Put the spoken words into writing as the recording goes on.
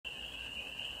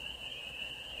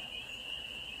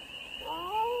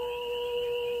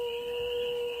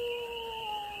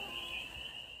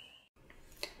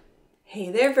Hey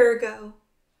there, Virgo.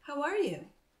 How are you?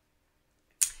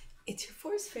 It's your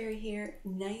Force Fairy here.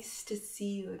 Nice to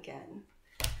see you again.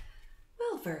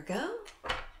 Well, Virgo,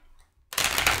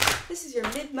 this is your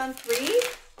mid-month read.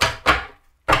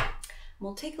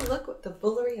 We'll take a look what the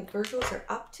Bullery of Virgos are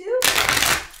up to.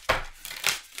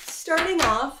 Starting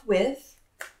off with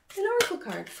an oracle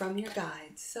card from your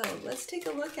guides. So let's take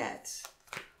a look at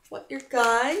what your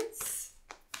guides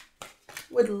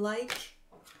would like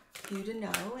you to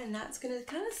know, and that's going to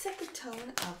kind of set the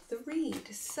tone of the read.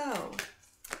 So,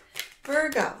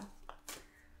 Virgo,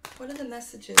 what are the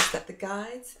messages that the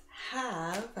guides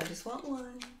have? I just want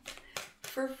one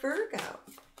for Virgo.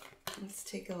 Let's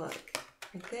take a look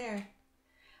right there.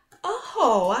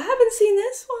 Oh, I haven't seen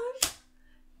this one.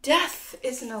 Death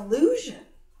is an illusion.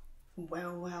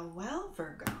 Well,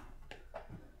 Virgo.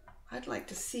 I'd like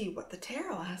to see what the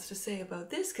tarot has to say about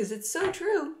this, because it's so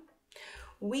true.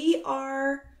 We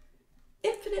are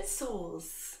infinite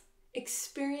souls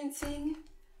experiencing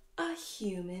a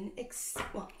human,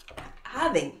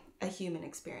 having a human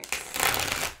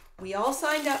experience. We all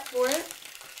signed up for it.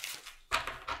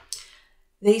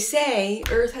 They say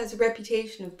Earth has a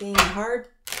reputation of being a hard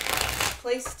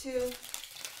place to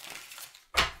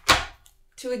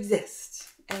exist.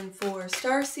 And for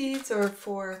starseeds or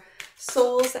for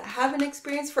souls that haven't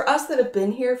experienced, for us that have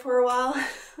been here for a while,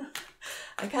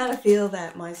 I kind of feel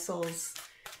that my soul's,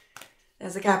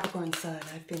 as a Capricorn sun,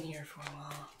 I've been here for a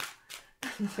while.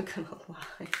 I'm not gonna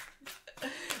lie.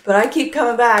 But I keep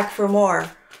coming back for more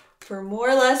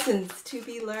lessons to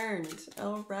be learned.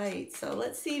 All right, so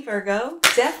let's see, Virgo.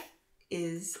 Death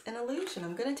is an illusion.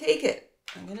 I'm gonna take it.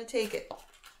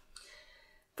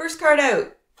 First card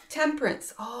out,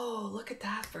 Temperance. Oh, look at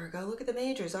that, Virgo. Look at the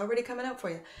majors already coming out for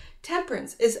you.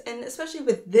 Temperance is, and especially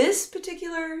with this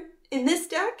particular, in this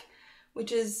deck,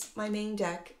 which is my main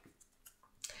deck,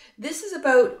 this is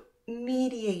about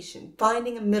mediation,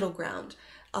 finding a middle ground,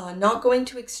 not going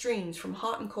to extremes from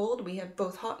hot and cold. We have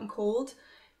both hot and cold.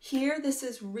 Here, this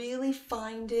is really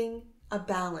finding a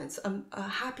balance, a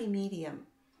happy medium.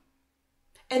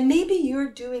 And maybe you're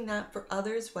doing that for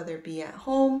others, whether it be at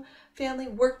home, family,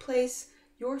 workplace.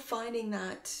 You're finding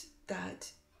that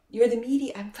you're the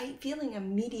mediator. I'm feeling a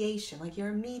mediation, like you're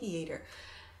a mediator.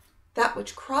 That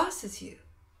which crosses you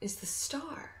is the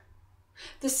star.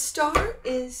 The star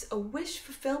is a wish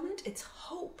fulfillment. It's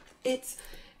hope. It's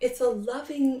a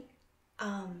loving,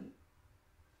 and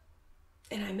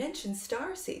I mentioned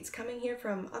star seeds coming here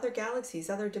from other galaxies,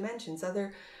 other dimensions,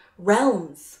 other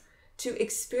realms to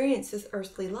experience this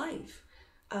earthly life.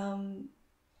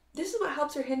 This is what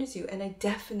helps or hinders you, and I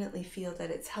definitely feel that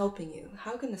it's helping you.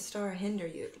 How can the star hinder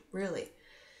you, really?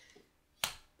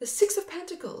 The Six of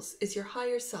Pentacles is your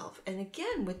higher self. And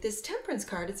again, with this Temperance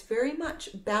card, it's very much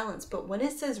balanced. But when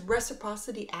it says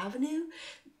Reciprocity Avenue,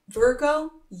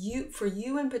 Virgo, for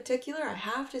you in particular, I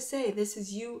have to say, this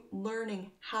is you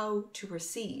learning how to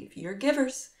receive. You're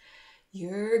givers.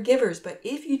 But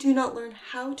if you do not learn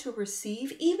how to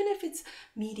receive, even if it's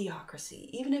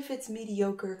mediocrity, even if it's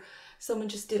mediocre, someone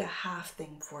just did a half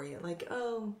thing for you. Like,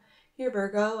 oh, here,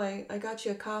 Virgo, I got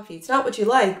you a coffee. It's not what you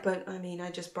like, but I mean, I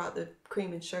just brought the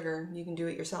cream and sugar. You can do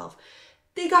it yourself.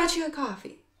 They got you a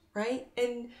coffee, right?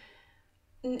 And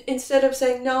instead of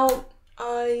saying, no,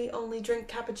 I only drink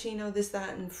cappuccino, this,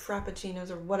 that, and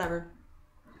frappuccinos or whatever.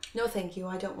 No, thank you.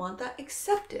 I don't want that.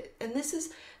 Accept it. And this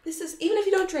is even if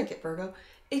you don't drink it, Virgo,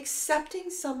 accepting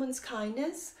someone's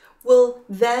kindness will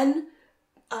then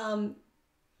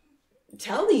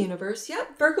tell the universe,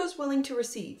 yep, Virgo's willing to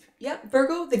receive. Yep,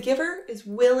 Virgo, the giver, is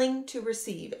willing to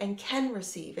receive and can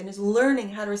receive and is learning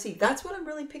how to receive. That's what I'm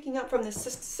really picking up from the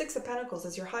Six of Pentacles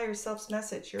as your higher self's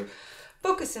message. Your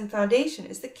focus and foundation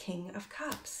is the King of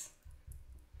Cups.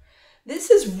 This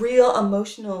is real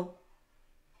emotional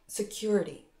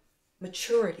security,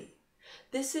 maturity.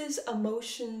 This is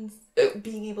emotions,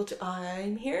 being able to,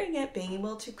 I'm hearing it, being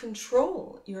able to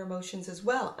control your emotions as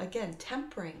well. Again,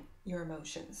 tempering your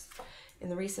emotions. In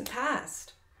the recent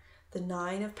past, the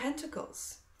Nine of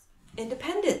Pentacles,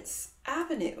 Independence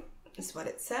Avenue is what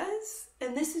it says.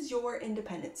 And this is your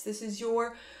independence. This is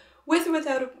your, with or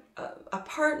without a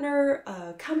partner,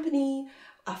 a company,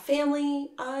 a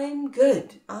family, I'm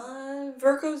good.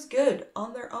 Virgo's good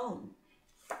on their own.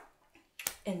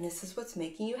 And this is what's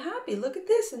making you happy. Look at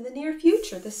this in the near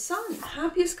future. The Sun,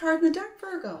 happiest card in the deck,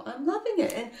 Virgo. I'm loving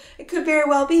it. And it could very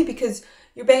well be because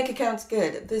your bank account's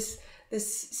good. This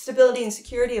stability and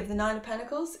security of the Nine of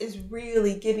Pentacles is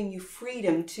really giving you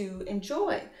freedom to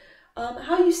enjoy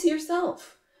how you see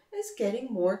yourself as getting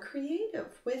more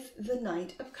creative with the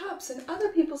Knight of Cups. And other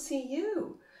people see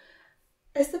you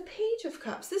as the Page of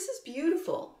Cups. This is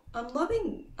beautiful. I'm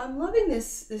loving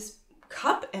this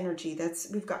cup energy.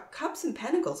 We've got cups and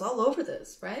pentacles all over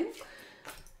this, right?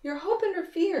 Your hope and your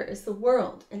fear is the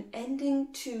world, an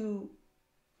ending to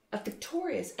a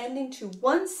victorious ending to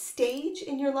one stage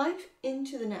in your life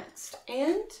into the next.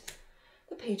 And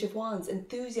the Page of Wands,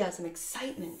 enthusiasm,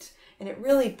 excitement. And it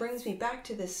really brings me back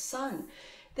to this sun.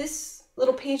 This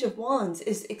little Page of Wands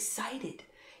is excited.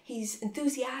 He's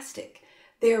enthusiastic.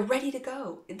 They're ready to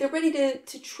go. They're ready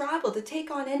to travel, to take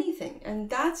on anything. And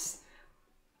that's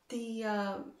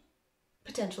the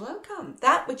potential outcome.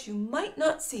 That which you might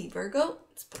not see, Virgo.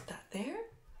 Let's put that there.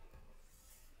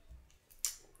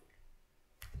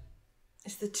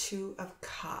 It's the Two of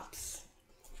Cups.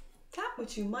 That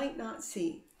which you might not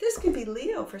see. This could be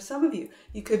Leo for some of you.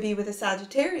 You could be with a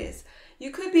Sagittarius. You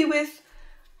could be with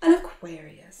an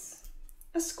Aquarius,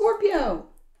 a Scorpio.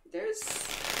 There's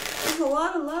a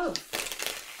lot of love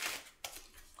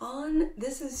on.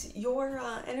 This is your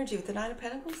energy with the Nine of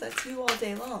Pentacles. That's you all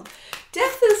day long.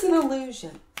 Death is an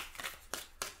illusion.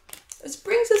 This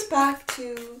brings us back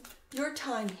to your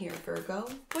time here, Virgo.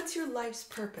 What's your life's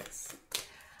purpose?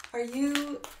 Are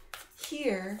you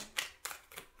here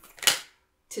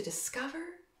to discover?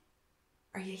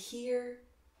 Are you here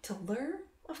to learn?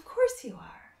 Of course you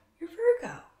are. You're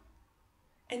Virgo.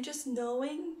 And just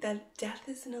knowing that death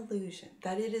is an illusion,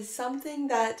 that it is something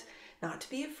that not to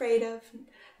be afraid of,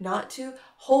 not to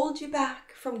hold you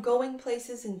back from going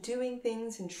places and doing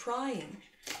things and trying.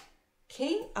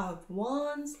 King of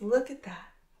Wands, look at that.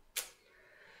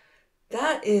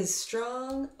 That is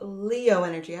strong Leo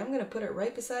energy. I'm going to put it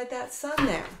right beside that sun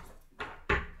there.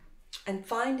 And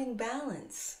finding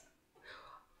balance.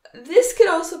 This could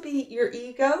also be your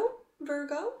ego,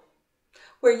 Virgo,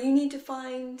 where you need to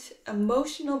find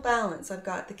emotional balance. I've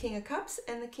got the King of Cups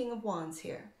and the King of Wands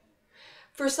here.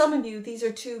 For some of you, these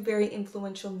are two very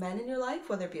influential men in your life,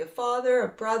 whether it be a father, a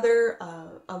brother,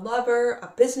 a lover,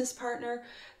 a business partner.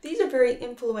 These are very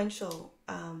influential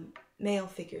male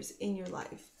figures in your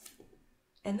life.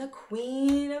 And the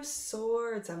Queen of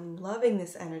Swords. I'm loving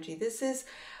this energy. This is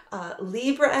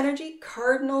Libra energy,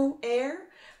 cardinal air.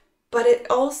 But it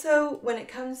also, when it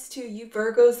comes to you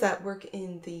Virgos that work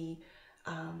in the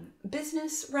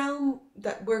business realm,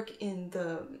 that work in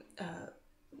the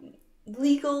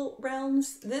legal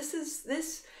realms,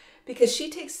 this because she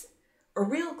takes a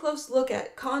real close look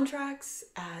at contracts,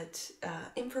 at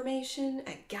information,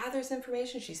 at gathers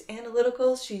information. She's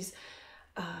analytical. She's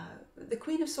the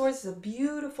Queen of Swords is a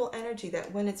beautiful energy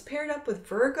that when it's paired up with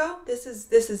Virgo, this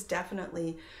is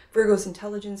definitely Virgo's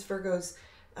intelligence, Virgo's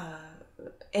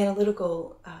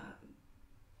analytical.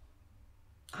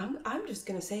 I'm just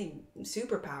gonna say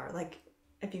superpower. Like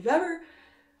if you've ever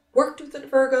worked with a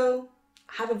Virgo,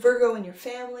 have a Virgo in your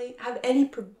family, have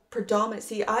any predominant.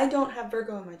 See, I don't have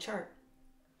Virgo in my chart.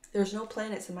 There's no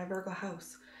planets in my Virgo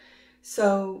house,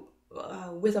 so.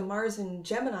 With a Mars and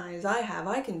Gemini as I have,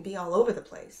 I can be all over the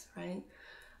place, right?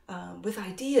 With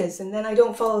ideas, and then I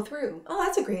don't follow through. Oh,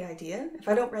 that's a great idea. If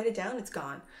I don't write it down, it's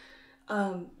gone.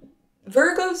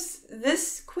 Virgos,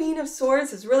 this Queen of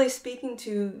Swords is really speaking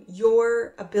to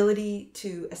your ability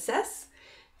to assess,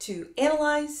 to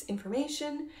analyze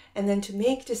information, and then to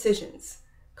make decisions.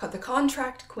 The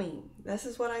contract queen. This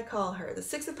is what I call her. The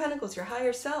Six of Pentacles, your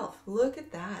higher self. Look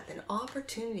at that. An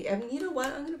opportunity. I mean, you know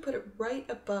what? I'm going to put it right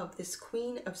above this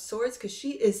Queen of Swords because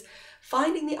she is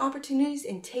finding the opportunities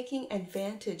and taking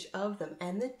advantage of them.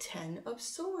 And the Ten of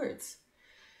Swords.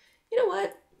 You know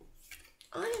what?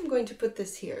 I am going to put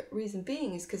this here. Reason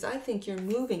being is because I think you're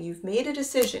moving. You've made a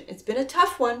decision. It's been a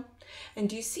tough one. And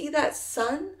do you see that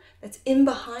sun that's in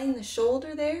behind the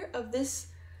shoulder there of this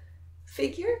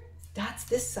figure? That's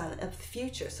this sun of the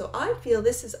future. So I feel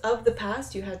this is of the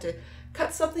past. You had to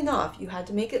cut something off. You had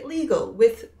to make it legal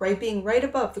with being right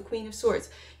above the Queen of Swords.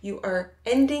 You are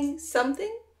ending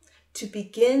something to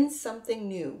begin something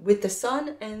new with the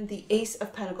Sun and the Ace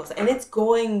of Pentacles. And it's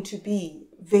going to be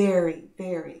very,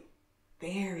 very,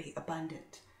 very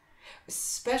abundant.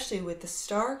 Especially with the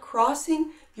star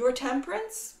crossing your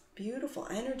temperance. Beautiful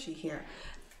energy here.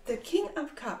 The King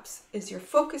of Cups is your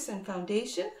focus and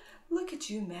foundation. Look at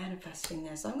you manifesting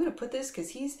this. I'm going to put this because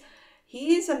he's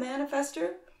a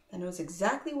manifester that knows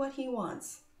exactly what he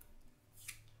wants.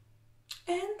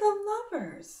 And the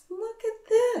Lovers. Look at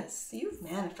this. You've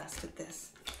manifested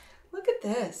this. Look at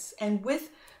this. And with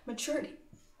maturity.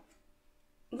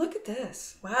 Look at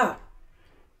this. Wow.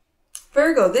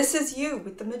 Virgo, this is you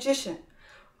with the Magician,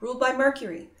 ruled by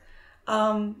Mercury.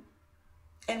 And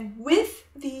with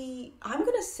the, I'm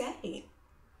going to say,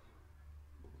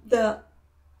 the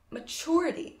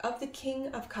maturity of the King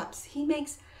of Cups. He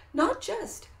makes not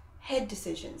just head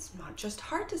decisions, not just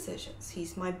heart decisions.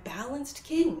 He's my balanced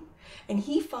king. And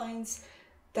he finds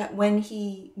that when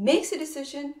he makes a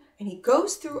decision and he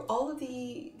goes through all of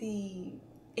the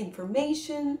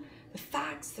information, the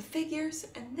facts, the figures,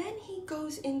 and then he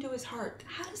goes into his heart.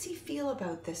 How does he feel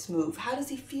about this move? How does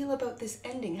he feel about this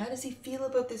ending? How does he feel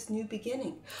about this new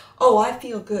beginning? Oh, I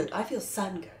feel good. I feel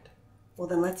sun good. Well,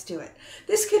 then let's do it.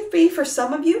 This could be, for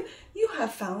some of you, you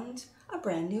have found a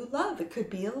brand new love. It could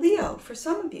be a Leo for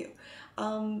some of you.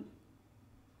 And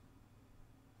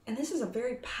this is a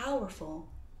very powerful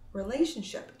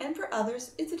relationship. And for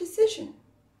others, it's a decision.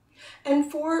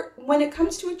 And for when it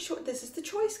comes to a choice, this is the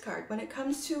choice card. When it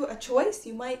comes to a choice,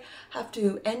 you might have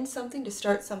to end something to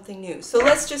start something new. So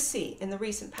let's just see. In the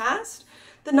recent past,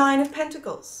 the Nine of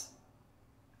Pentacles.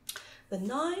 The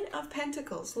Nine of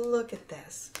Pentacles, look at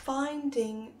this.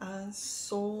 Finding a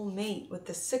soulmate with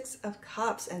the Six of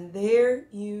Cups, and there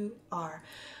you are.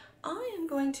 I am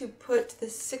going to put the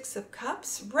Six of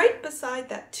Cups right beside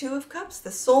that Two of Cups, the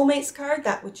soulmates card,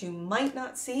 that which you might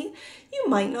not see. You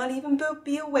might not even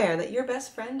be aware that your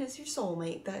best friend is your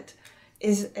soulmate, that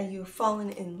is you've fallen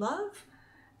in love,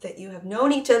 that you have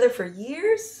known each other for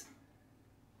years,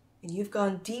 and you've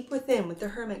gone deep within with the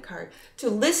Hermit card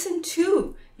to listen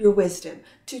to your wisdom,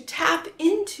 to tap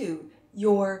into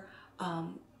your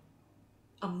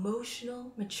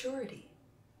emotional maturity,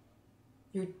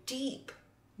 your deep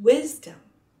wisdom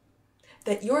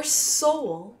that your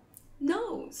soul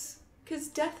knows, because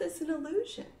death is an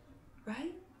illusion,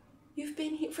 right? You've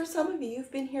been here, for some of you,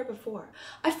 you've been here before.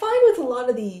 I find with a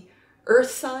lot of the earth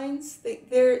signs,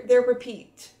 they're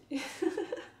repeat.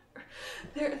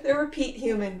 they're repeat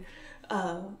human.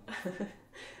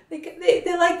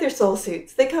 They like their soul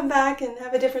suits. They come back and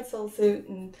have a different soul suit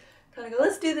and kind of go,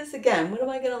 let's do this again. What am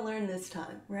I going to learn this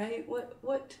time, right?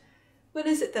 What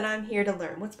is it that I'm here to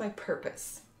learn? What's my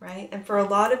purpose, right? And for a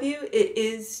lot of you, it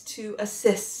is to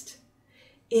assist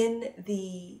in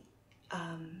the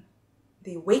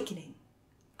awakening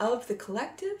of the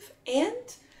collective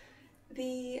and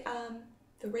the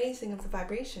raising of the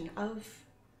vibration of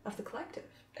the collective.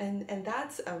 And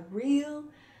that's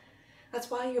that's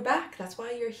why you're back. That's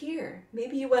why you're here.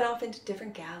 Maybe you went off into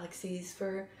different galaxies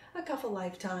for a couple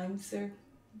lifetimes, or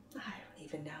I don't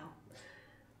even know.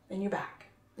 And you're back.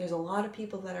 There's a lot of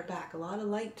people that are back, a lot of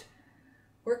light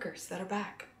workers that are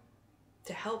back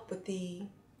to help with the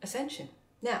ascension.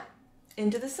 Now,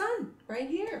 into the sun, right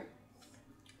here.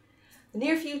 The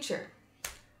near future.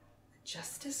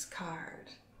 Justice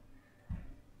card.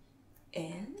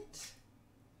 And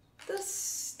the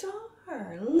star.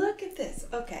 Look at this.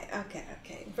 Okay.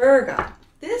 Virgo.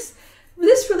 This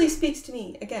really speaks to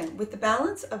me, again, with the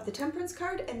balance of the Temperance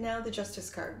card and now the Justice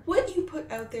card. What you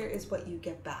put out there is what you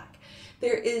get back.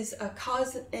 There is a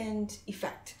cause and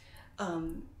effect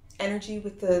energy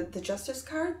with the Justice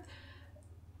card.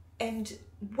 And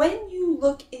when you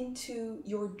look into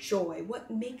your joy,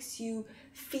 what makes you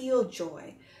feel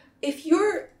joy? If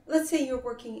you're, let's say you're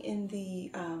working in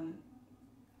the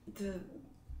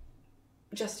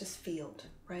justice field,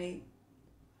 right?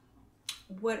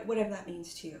 Whatever that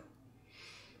means to you.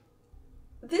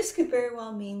 This could very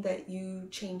well mean that you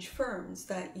change firms,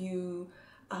 that you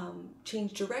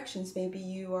change directions. Maybe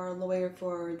you are a lawyer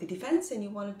for the defense and you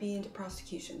want to be into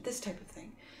prosecution, this type of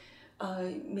thing.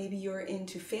 Maybe you're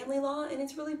into family law and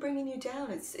it's really bringing you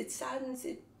down. It saddens,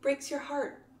 it breaks your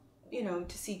heart, you know,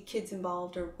 to see kids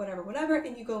involved or whatever,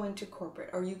 and you go into corporate,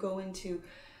 or you go into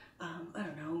I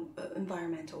don't know,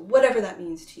 environmental, whatever that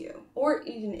means to you, or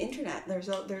even internet.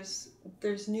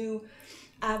 There's new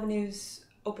avenues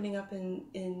opening up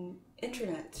in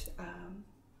internet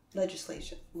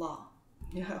legislation, law.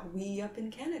 You know, we up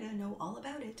in Canada know all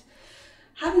about it.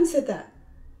 Having said that,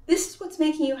 this is what's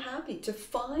making you happy, to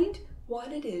find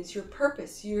what it is, your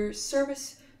purpose, your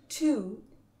service to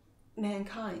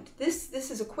mankind. This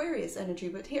is Aquarius energy,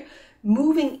 but here,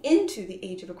 moving into the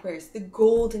age of Aquarius, the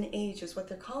golden age is what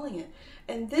they're calling it.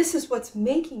 And this is what's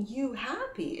making you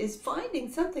happy, is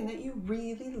finding something that you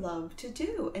really love to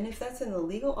do. And if that's in the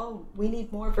legal, oh, we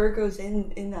need more Virgos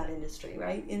in that industry,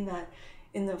 right?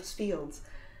 In those fields.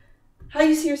 How do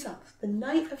you see yourself? The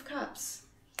Knight of Cups,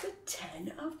 the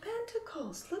Ten of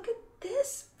Pentacles. Look at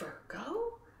this,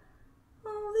 Virgo.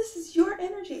 Oh, this is your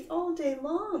energy all day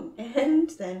long. And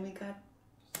then we got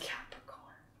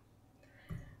Capricorn,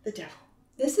 the Devil.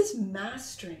 This is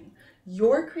mastering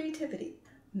your creativity,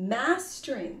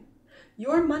 mastering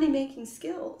your money-making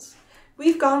skills.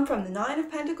 We've gone from the Nine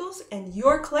of Pentacles, and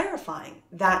you're clarifying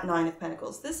that Nine of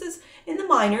Pentacles. This is, in the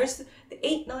minors, the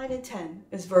 8, 9, and 10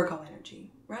 is Virgo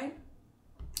energy, right?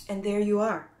 And there you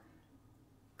are,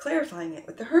 clarifying it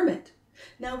with the Hermit.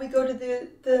 Now we go to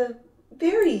the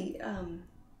very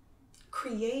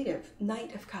creative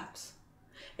Knight of Cups.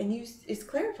 And it's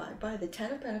clarified by the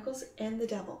Ten of Pentacles and the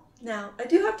Devil. Now, I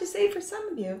do have to say for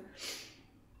some of you,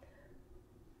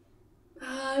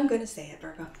 I'm going to say it,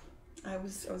 Virgo. I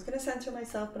was going to censor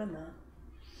myself, but I'm not.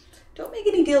 Don't make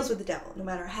any deals with the devil, no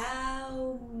matter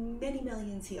how many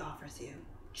millions he offers you.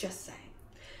 Just saying.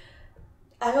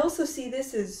 I also see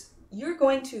this as you're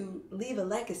going to leave a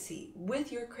legacy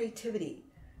with your creativity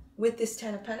with this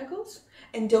Ten of Pentacles,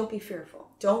 and don't be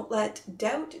fearful. Don't let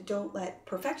doubt, don't let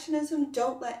perfectionism,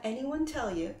 don't let anyone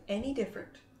tell you any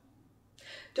different.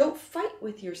 Don't fight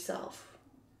with yourself.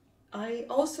 I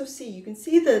also see, you can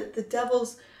see the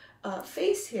devil's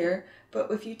face here,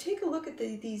 but if you take a look at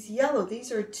these yellow,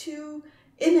 these are two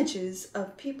images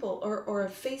of people or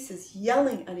of faces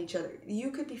yelling at each other.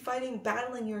 You could be fighting,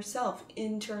 battling yourself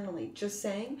internally, just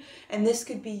saying, and this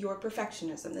could be your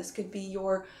perfectionism. This could be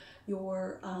your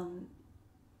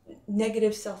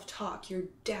negative self-talk, your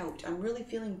doubt. I'm really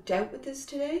feeling doubt with this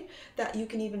today, that you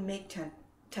can even make 10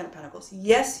 of Pentacles.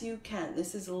 Yes, you can.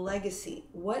 This is legacy.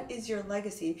 What is your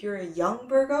legacy? If you're a young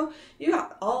Virgo, you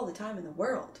got all the time in the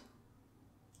world,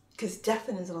 because death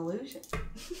is an illusion.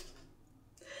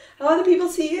 How other people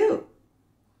see you?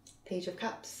 Page of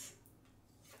Cups.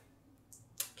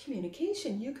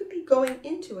 Communication. You could be going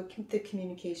into the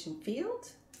communication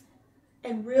field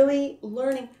and really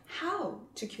learning how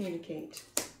to communicate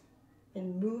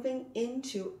and moving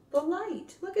into the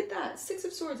light. Look at that. Six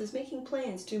of Swords is making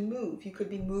plans to move. You could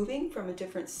be moving from a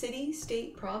different city,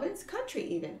 state, province, country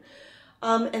even.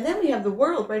 And then we have the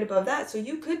World right above that. So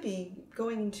you could be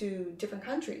going to different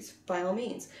countries, by all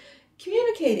means.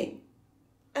 Communicating.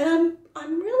 And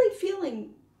I'm really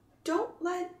feeling, don't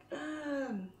let,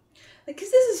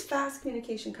 because this is fast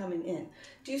communication coming in.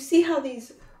 Do you see how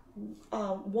these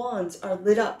wands are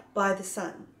lit up by the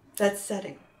sun that's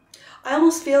setting? I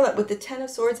almost feel that with the Ten of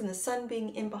Swords and the sun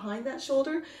being in behind that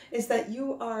shoulder, is that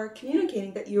you are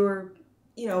communicating that you're,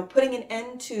 putting an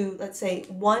end to, let's say,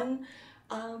 one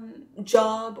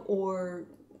job, or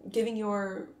giving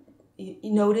your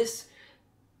notice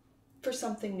for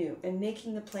something new and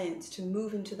making the plans to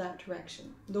move into that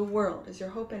direction. The World is your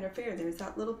hope and your fear. There's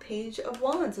that little Page of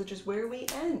Wands, which is where we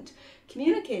end.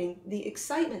 Communicating the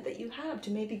excitement that you have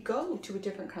to maybe go to a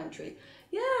different country.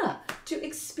 Yeah, to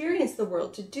experience the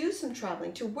world, to do some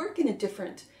traveling, to work in a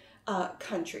different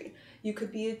country. You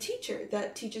could be a teacher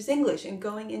that teaches English and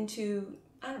going into,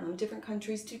 I don't know, different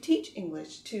countries to teach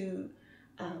English, to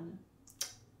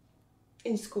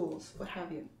in schools, what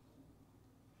have you.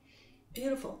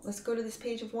 Beautiful. Let's go to this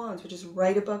Page of Wands, which is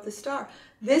right above the star.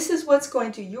 This is what's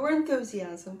going to, your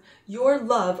enthusiasm, your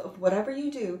love of whatever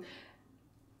you do,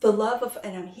 the love of,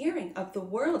 and I'm hearing, of the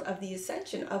world, of the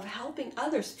ascension, of helping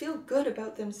others feel good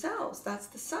about themselves. That's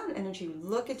the sun energy.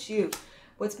 Look at you.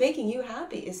 What's making you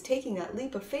happy is taking that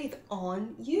leap of faith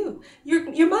on you.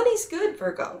 Your money's good,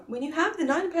 Virgo. When you have the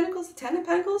Nine of Pentacles, the Ten of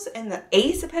Pentacles, and the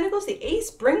Ace of Pentacles, the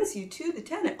Ace brings you to the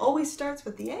Ten. It always starts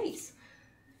with the Ace.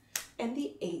 And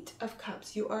the Eight of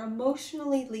Cups. You are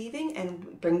emotionally leaving,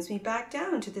 and brings me back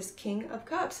down to this King of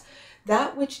Cups.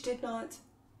 That which did not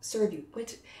serve you.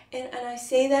 And I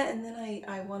say that, and then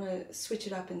I want to switch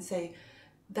it up and say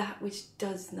that which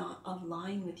does not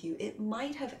align with you. It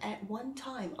might have at one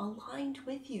time aligned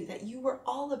with you, that you were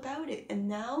all about it. And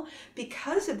now,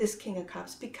 because of this King of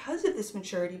Cups, because of this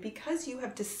maturity, because you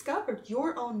have discovered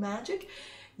your own magic,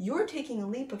 you're taking a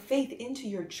leap of faith into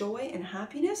your joy and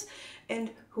happiness, and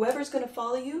whoever's going to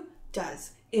follow you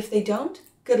does. If they don't,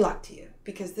 good luck to you,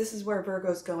 because this is where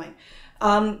Virgo's going.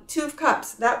 Two of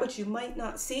Cups, that which you might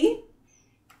not see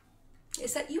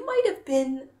is that you might have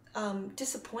been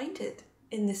disappointed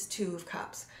in this Two of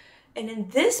Cups. And in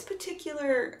this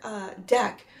particular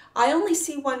deck, I only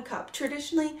see one cup.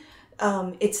 Traditionally,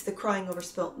 it's the crying over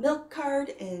spilt milk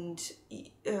card, and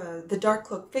the dark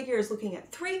cloaked figure is looking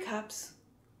at 3 cups,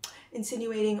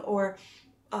 insinuating, or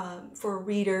for a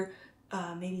reader,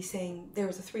 maybe saying there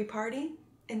was a 3 party,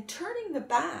 and turning the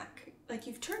back, like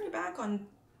you've turned your back on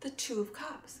the Two of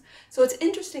Cups. So it's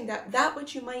interesting that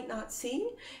which you might not see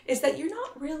is that you're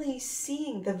not really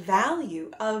seeing the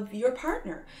value of your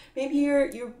partner. Maybe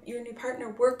you and your partner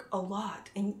work a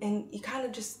lot, and you kind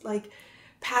of just like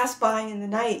pass by in the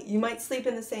night. You might sleep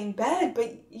in the same bed,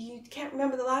 but you can't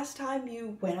remember the last time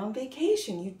you went on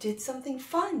vacation. You did something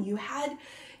fun.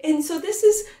 And so this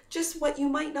is just what you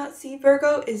might not see,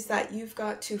 Virgo, is that you've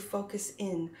got to focus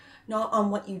in, not on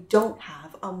what you don't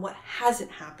have, on what hasn't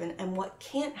happened and what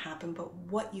can't happen, but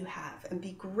what you have. And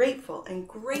be grateful and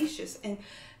gracious and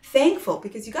thankful,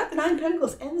 because you got the Nine of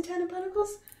Pentacles and the Ten of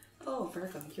Pentacles. Oh,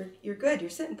 Virgo, you're good. You're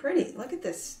sitting pretty. Look at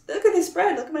this. Look at this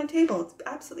spread. Look at my table. It's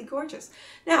absolutely gorgeous.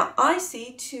 Now, I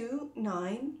see 2,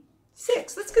 9,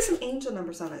 6. Let's get some angel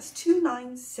numbers on this.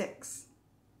 296.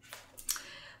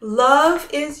 Love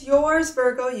is yours,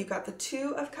 Virgo. You got the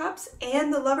 2 of Cups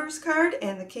and the Lover's card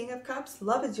and the King of Cups.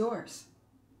 Love is yours.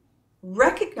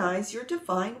 Recognize your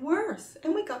divine worth.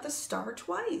 And we got the Star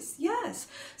twice. Yes.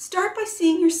 Start by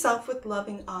seeing yourself with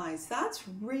loving eyes. That's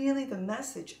really the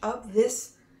message of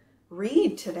this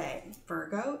read today,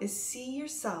 Virgo, is see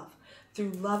yourself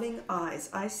through loving eyes.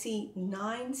 I see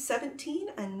 917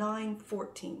 and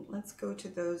 914. Let's go to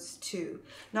those two.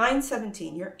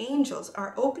 917, your angels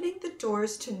are opening the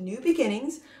doors to new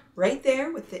beginnings right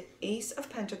there with the Ace of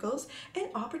Pentacles and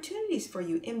opportunities for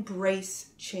you. Embrace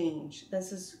change.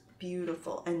 This is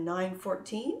beautiful. And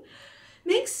 914,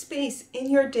 make space in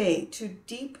your day to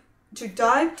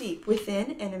dive deep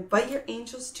within and invite your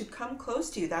angels to come close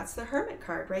to you. That's the Hermit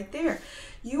card right there.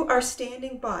 You are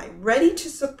standing by, ready to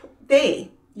support.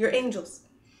 Your angels,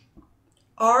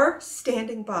 are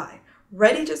standing by,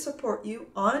 ready to support you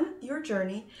on your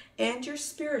journey and your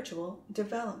spiritual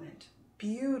development.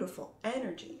 Beautiful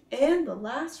energy. And the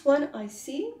last one I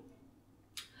see,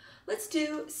 let's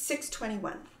do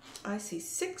 621. I see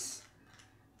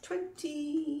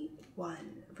 621,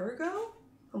 Virgo.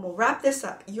 And we'll wrap this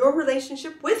up. Your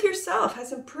relationship with yourself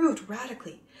has improved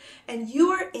radically, and you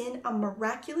are in a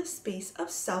miraculous space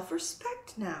of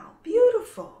self-respect now.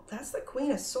 Beautiful. That's the Queen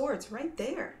of Swords right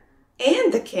there.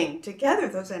 And the King together,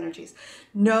 those energies.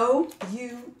 Know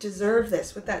you deserve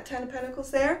this. With that 10 of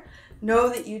Pentacles there, know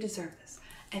that you deserve this.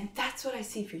 And that's what I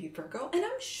see for you, Virgo. And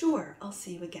I'm sure I'll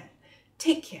see you again.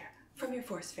 Take care from your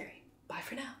Force Fairy. Bye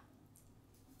for now.